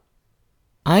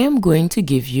I am going to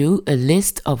give you a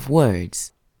list of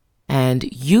words, and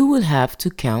you will have to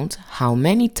count how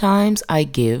many times I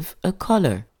give a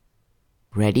color.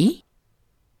 Ready?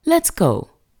 Let's go.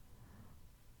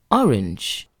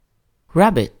 Orange,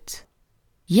 rabbit,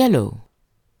 yellow,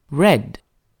 red,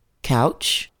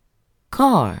 couch,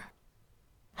 car.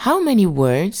 How many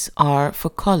words are for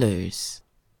colors?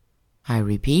 I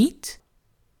repeat.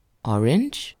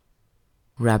 Orange,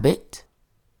 rabbit,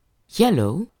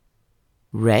 yellow,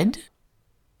 red,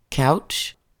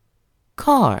 couch,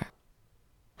 car.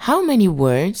 How many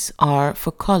words are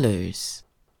for colors?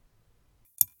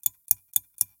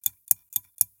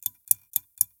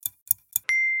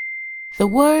 The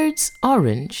words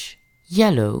orange,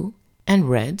 yellow, and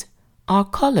red are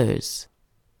colors.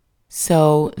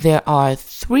 So there are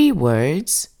 3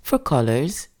 words for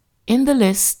colors in the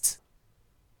list.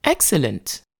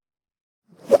 Excellent!